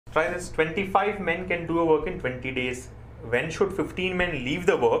Try this. 25 men can do a work in 20 days. When should 15 men leave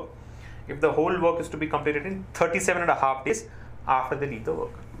the work if the whole work is to be completed in 37.5 days after they leave the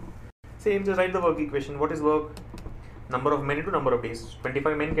work? Same, just write the work equation. What is work? Number of men into number of days.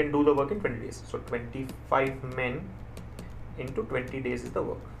 25 men can do the work in 20 days. So 25 men into 20 days is the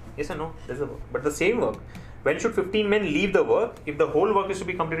work. Yes or no? This is the work. But the same work. When should 15 men leave the work if the whole work is to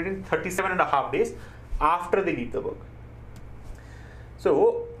be completed in 37.5 days after they leave the work?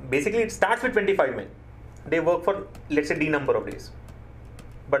 So basically it starts with 25 men. They work for, let's say, D number of days.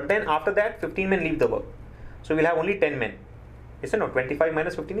 But then after that 15 men leave the work. So we'll have only 10 men. Yes or no? 25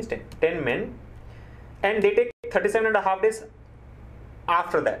 minus 15 is 10. 10 men. And they take 37.5 days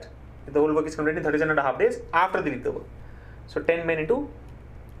after that. The whole work is completed in 37.5 days after they leave the work. So 10 men into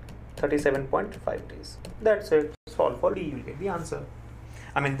 37.5 days. That's it. Solve for D. You will get the answer.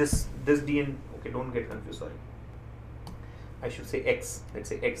 I mean this D and okay, don't get confused. Sorry. I should say X. Let's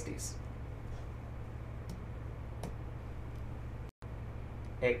say X days.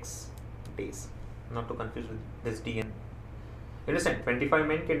 X days. Not to confuse with this D and. Understand? 25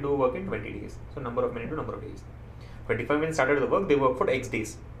 men can do work in 20 days. So number of men into number of days. 25 men started the work. They work for X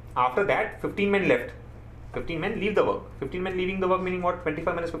days. After that, 15 men left. 15 men leave the work. 15 men leaving the work meaning what?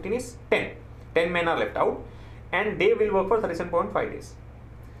 25 minus 15 is 10. 10 men are left out and they will work for 37.5 days.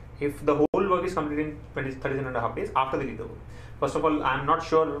 If the whole work is completed in 37.5 days after they leave the work. First of all, I am not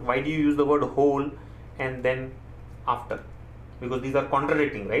sure why do you use the word whole and then after. Because these are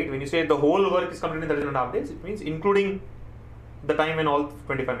contradicting, right? When you say the whole work is completed in 37.5 days, it means including the time when all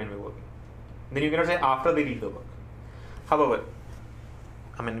 25 men were working. Then you cannot say after they leave the work. However,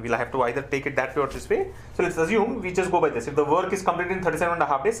 I mean, we'll have to either take it that way or this way. So let's assume we just go by this. If the work is completed in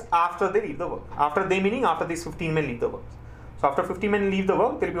 37.5 days after they leave the work. After they meaning after these 15 men leave the work. So after 15 men leave the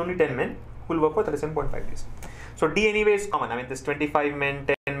work, there will be only 10 men who will work for 37.5 days. So D anyway is common. I mean, this 25 men,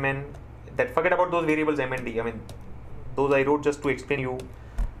 10 men, that forget about those variables M and D. I mean, those I wrote just to explain you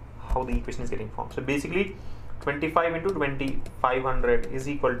how the equation is getting formed. So basically 25 into 2500 is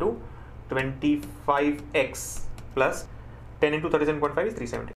equal to 25x plus 10 into 37.5 is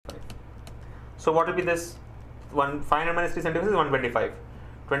 375. So what will be this? 500 minus 375 is 125.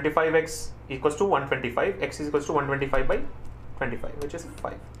 25x equals to 125. X is equals to 125 by 25, which is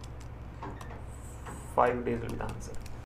 5. 5 days will be the answer.